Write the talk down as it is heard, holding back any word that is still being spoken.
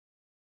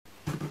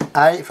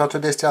Hi, for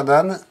today's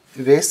teardown,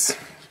 this,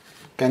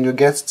 can you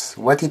guess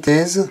what it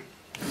is?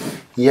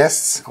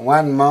 Yes,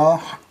 one more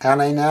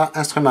airliner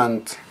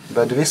instrument,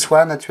 but this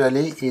one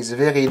actually is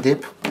very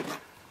deep.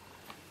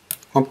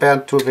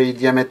 Compared to the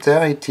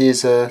diameter, it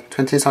is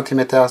 20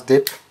 centimeters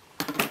deep.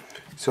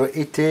 So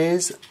it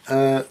is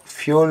a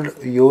fuel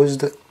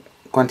used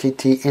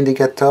quantity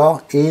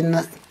indicator in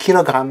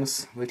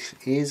kilograms, which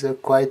is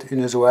quite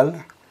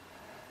unusual.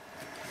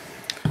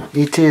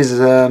 It is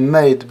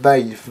made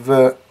by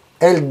the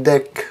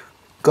LDEC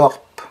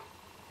Corp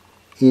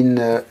in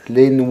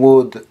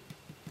Linwood,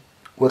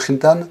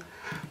 Washington.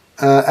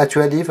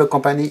 Actually, the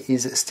company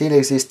is still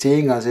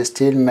existing and they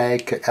still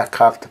make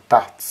aircraft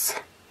parts.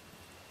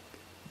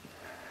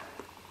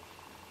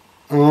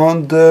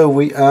 And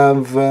we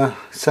have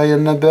serial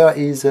number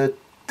is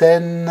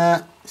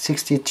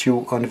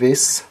 1062 on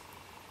this.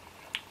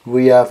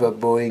 We have a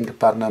Boeing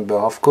part number,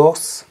 of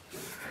course.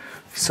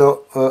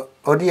 So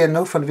only I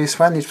know for this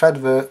one, in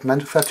fact, the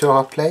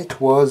manufacturer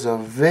plate was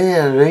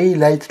very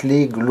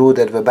lightly glued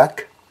at the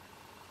back,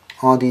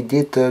 and it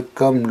did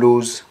come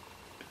loose.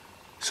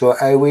 So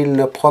I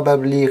will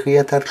probably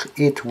reattach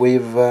it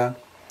with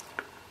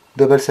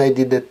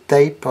double-sided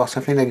tape or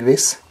something like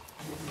this.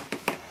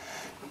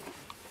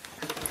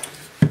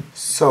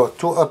 So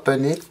to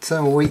open it,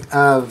 we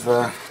have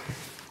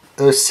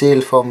a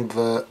seal from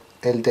the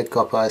LDEC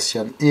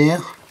Corporation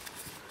here.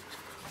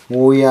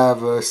 We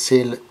have a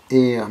seal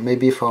here,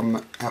 maybe from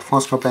Air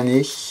France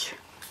company,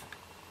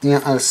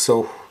 here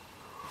also.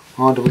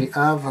 And we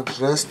have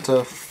just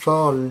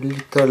 4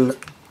 little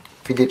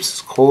Phillips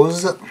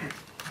screws.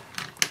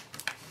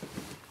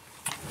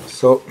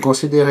 So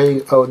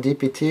considering how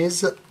deep it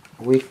is,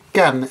 we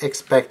can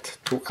expect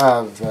to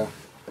have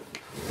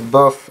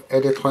both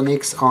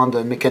electronics and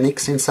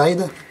mechanics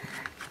inside.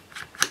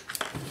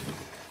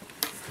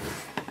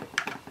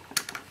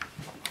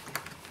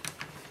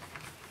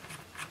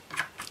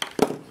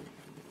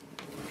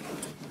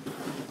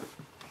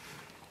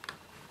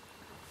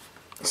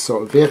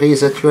 So there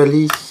is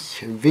actually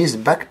this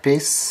back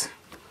piece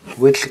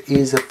which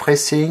is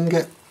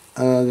pressing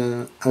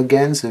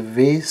against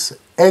this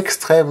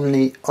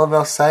extremely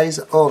oversized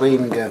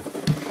O-ring,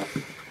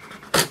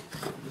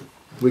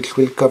 which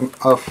will come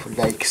off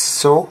like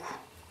so.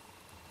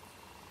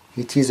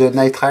 It is a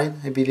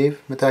nitride, I believe,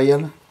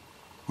 material,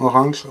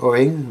 orange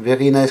O-ring,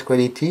 very nice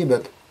quality,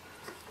 but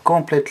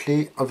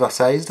completely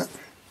oversized.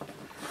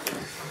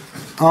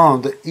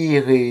 And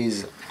here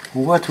is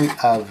what we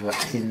have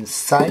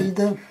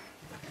inside.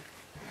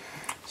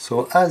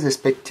 So as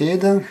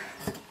expected,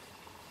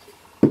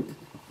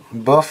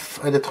 both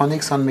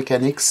electronics and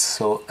mechanics.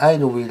 So I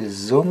will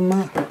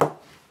zoom.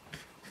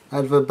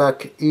 At the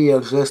back here,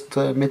 just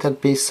a metal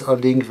piece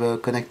holding the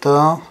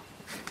connector.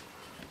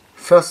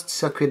 First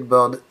circuit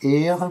board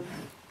here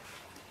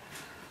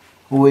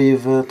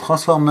with a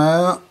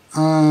transformer,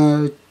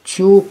 2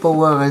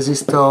 power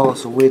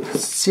resistors which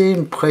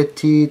seem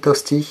pretty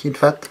toasty. In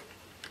fact,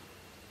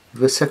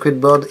 the circuit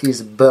board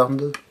is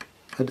burned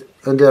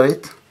under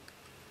it.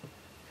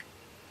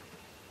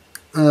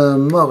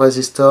 More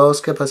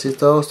resistors,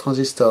 capacitors,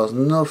 transistors,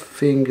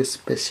 nothing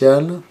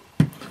special.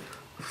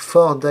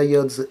 4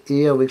 diodes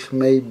here, which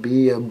may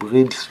be a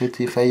bridge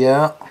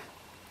rectifier.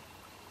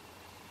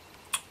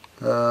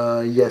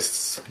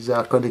 Yes, they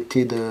are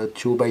connected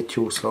 2 by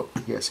 2, so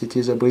yes, it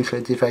is a bridge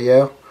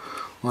rectifier,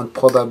 and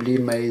probably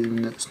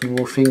main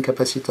smoothing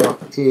capacitor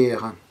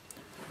here.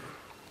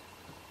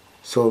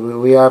 So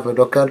we have a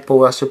local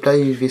power supply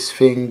in this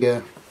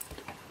thing.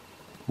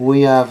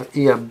 We have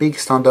here big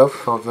standoff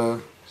for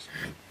the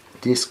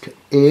disc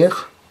here,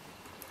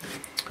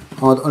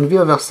 and on the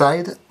other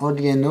side,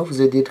 oddly enough,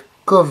 they did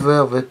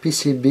cover the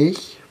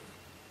PCB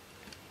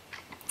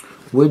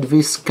with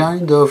this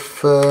kind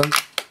of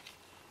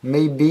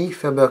maybe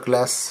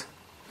fiberglass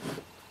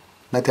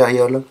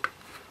material,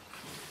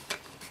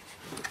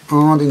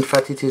 and in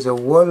fact it is a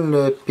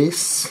wall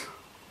piece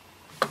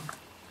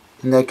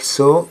like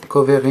so,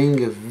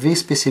 covering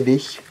this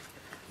PCB.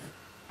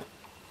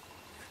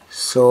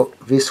 So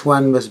this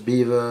one must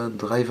be the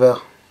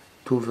driver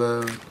to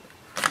the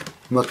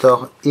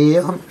motor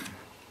here.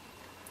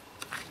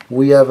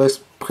 We have a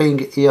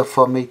spring here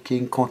for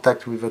making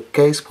contact with the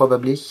case,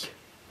 probably.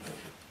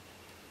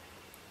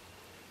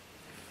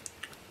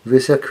 The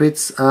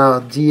circuits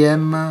are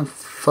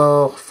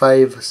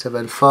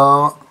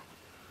DM4574,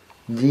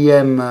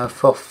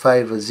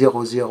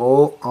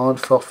 DM4500 and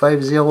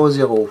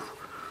 4500.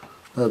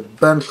 A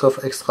bunch of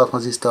extra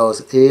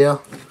transistors here,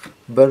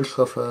 bunch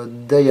of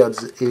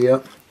diodes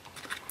here.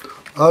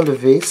 All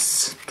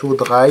this to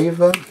drive.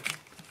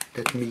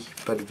 Let me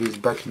put this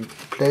back in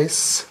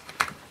place.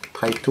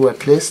 Try to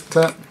at least.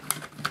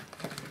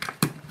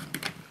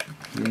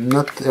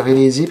 Not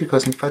really easy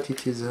because in fact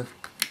it is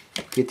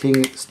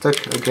getting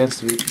stuck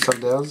against the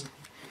solders.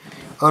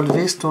 All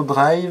this to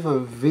drive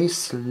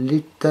this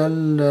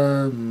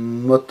little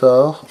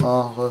motor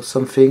or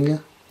something.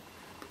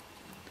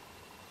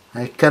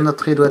 I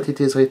cannot read what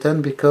it is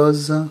written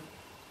because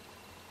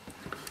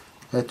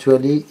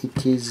actually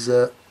it is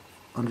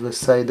on the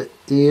side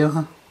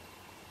here.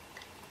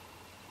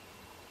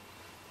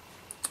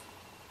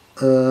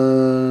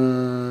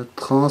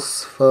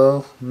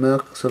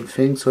 transformer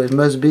something, so it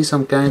must be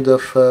some kind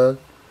of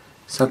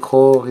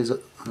synchro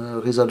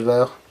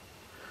resolver.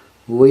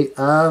 We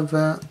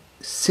have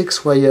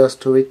 6 wires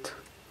to it,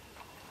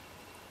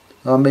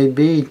 or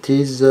maybe it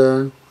is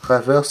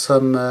rather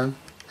some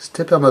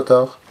stepper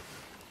motor,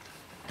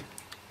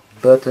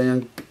 but I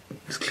am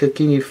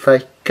checking if I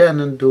can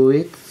undo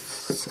it.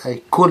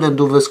 I could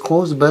undo the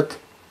screws, but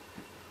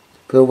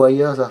the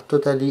wires are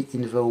totally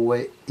in the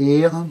way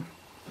here.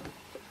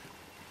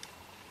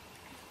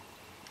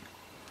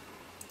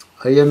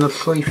 I am not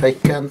sure if I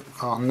can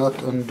or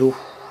not undo.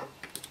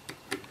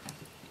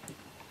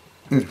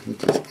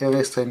 It is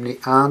extremely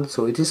hard,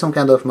 so it is some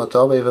kind of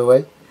motor, by the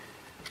way,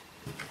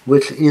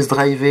 which is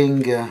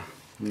driving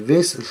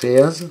these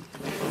gears,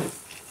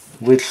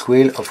 which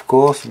will of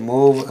course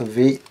move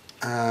the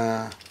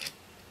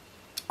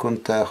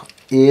counter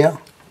here.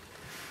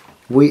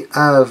 We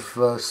have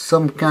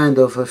some kind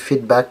of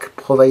feedback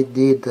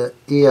provided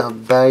here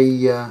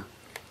by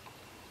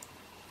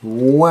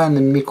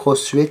one micro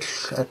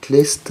switch at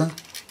least.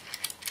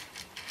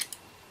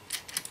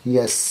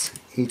 Yes,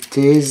 it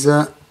is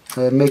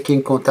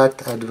making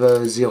contact at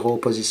the 0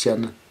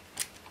 position.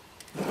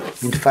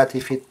 In fact,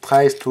 if it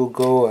tries to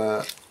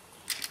go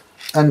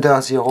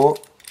under 0,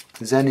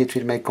 then it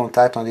will make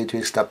contact and it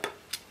will stop.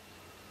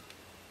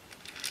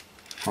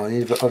 And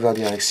in the other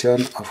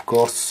direction, of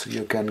course,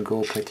 you can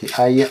go pretty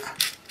high.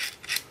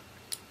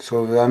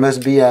 So there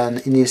must be an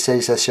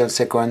initialization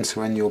sequence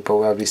when you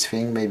power this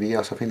thing, maybe,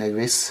 or something like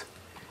this.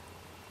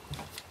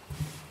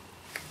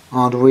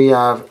 And we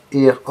have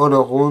here all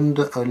around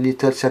a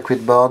little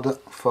circuit board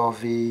for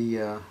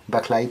the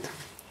backlight,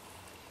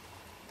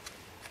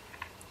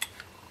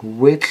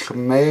 which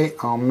may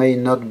or may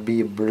not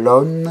be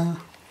blown.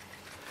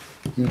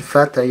 In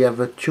fact, I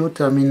have 2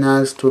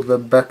 terminals to the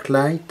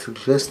backlight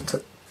just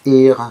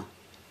here,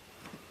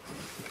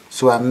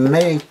 so I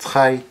may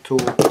try to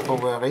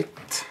power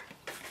it.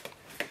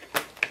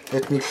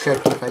 Let me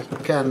check if I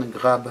can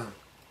grab.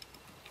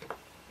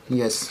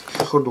 Yes,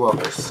 should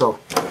work. So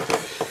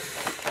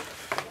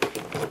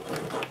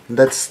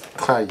let's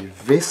try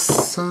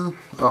this,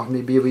 or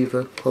maybe with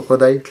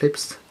crocodile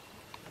clips.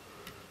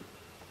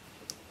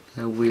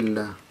 I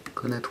will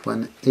connect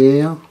one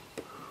here,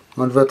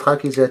 and the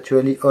track is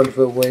actually all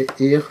the way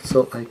here,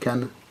 so I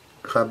can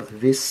grab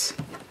this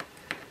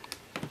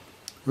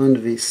and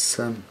this.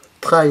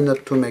 Try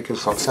not to make a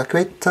short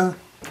circuit,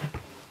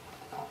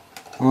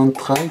 and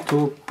try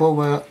to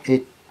power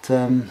it,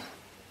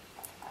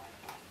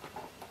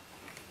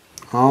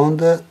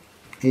 and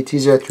it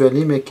is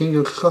actually making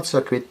a short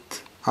circuit.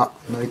 Ah,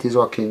 no, it is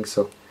working.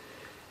 So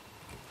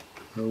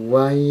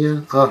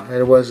why? Ah,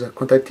 I was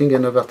contacting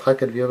another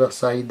track at the other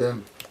side.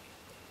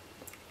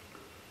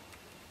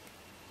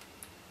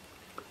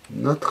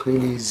 Not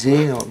really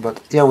there,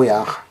 but here we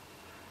are.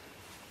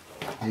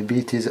 Maybe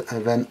it is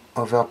even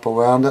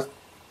overpowered.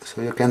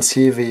 So you can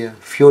see the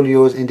fuel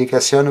use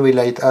indication will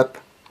light up,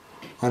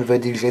 and the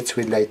digits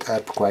will light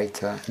up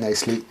quite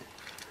nicely.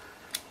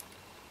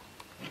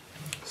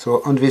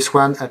 So on this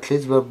one, at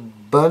least the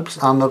bulbs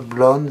are not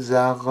blown. There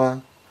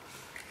are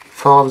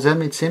 4 of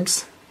them, it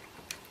seems.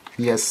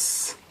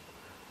 Yes.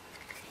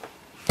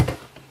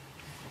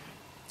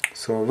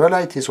 So the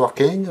light is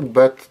working,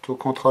 but to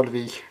control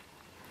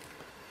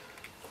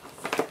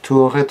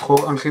to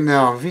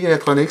retro-engineer the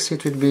electronics,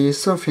 it will be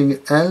something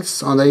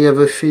else, and I have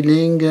a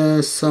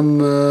feeling some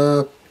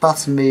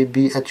parts may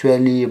be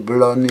actually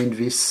blown in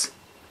this.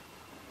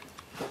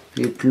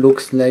 It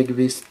looks like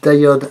this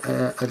diode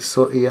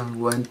also here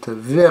went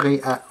very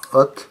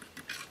hot.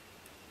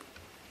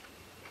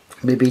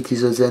 Maybe it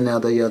is a Zener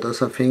diode or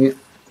something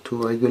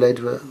to regulate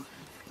the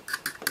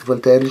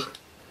voltage.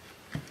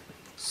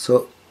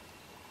 So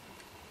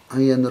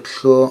I am not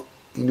sure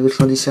in which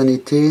condition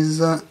it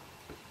is.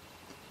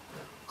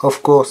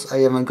 Of course, I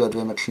haven't got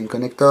the machine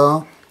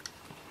connector,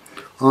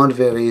 and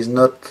there is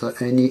not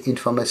any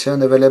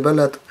information available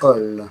at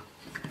all.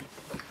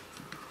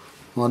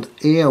 And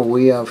here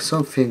we have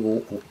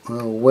something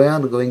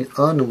weird going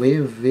on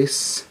with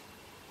this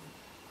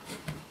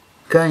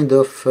kind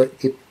of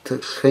heat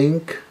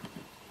shrink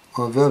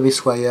over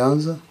these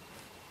wires.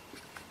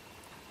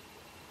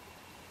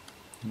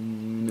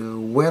 In a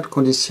weird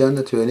condition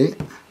actually.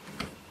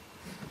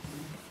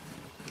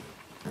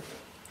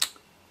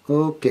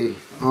 Okay,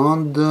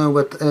 and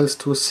what else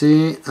to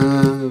see?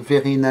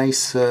 Very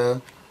nice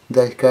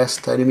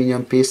die-cast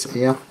aluminium piece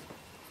here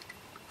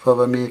for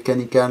the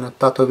mechanical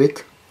part of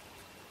it.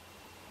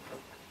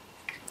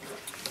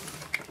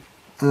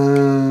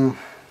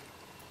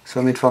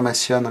 Some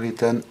information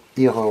written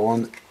here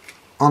around,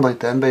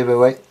 handwritten by the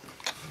way.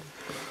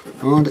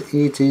 And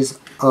it is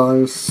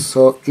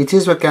also, it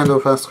is the kind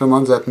of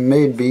instrument that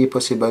may be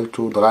possible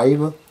to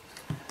drive,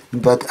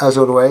 but as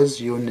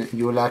always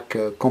you lack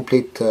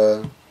complete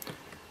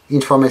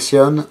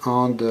information,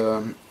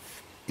 and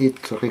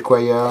it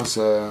requires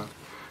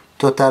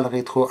total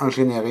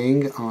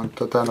retro-engineering, and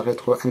total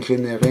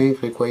retro-engineering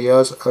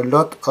requires a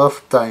lot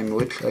of time,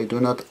 which I do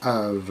not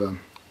have.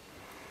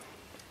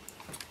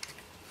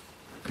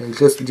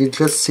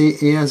 just see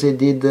here they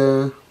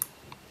did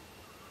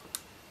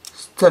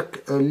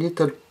stuck a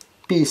little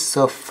piece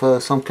of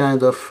some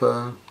kind of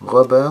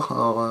rubber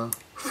or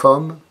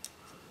foam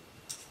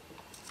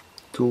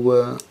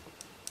to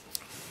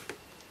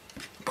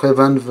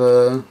prevent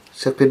the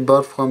circuit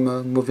board from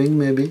moving,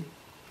 maybe.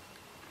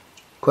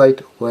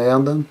 Quite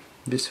weird,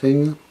 this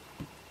thing.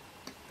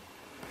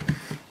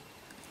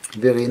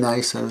 Very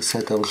nice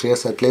set of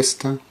gears at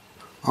least,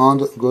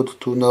 and good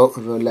to know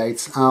the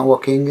lights are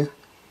working.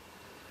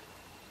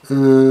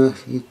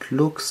 It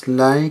looks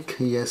like,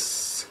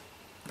 yes,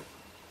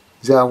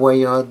 they are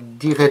wired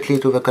directly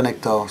to the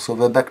connector, so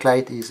the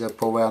backlight is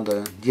powered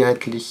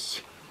directly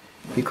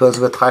because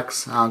the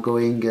tracks are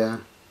going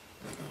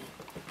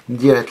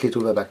directly to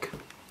the back.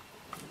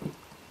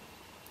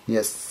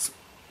 Yes,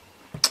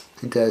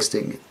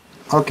 interesting.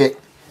 Okay,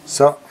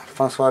 so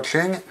thanks for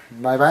watching,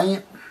 bye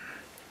bye.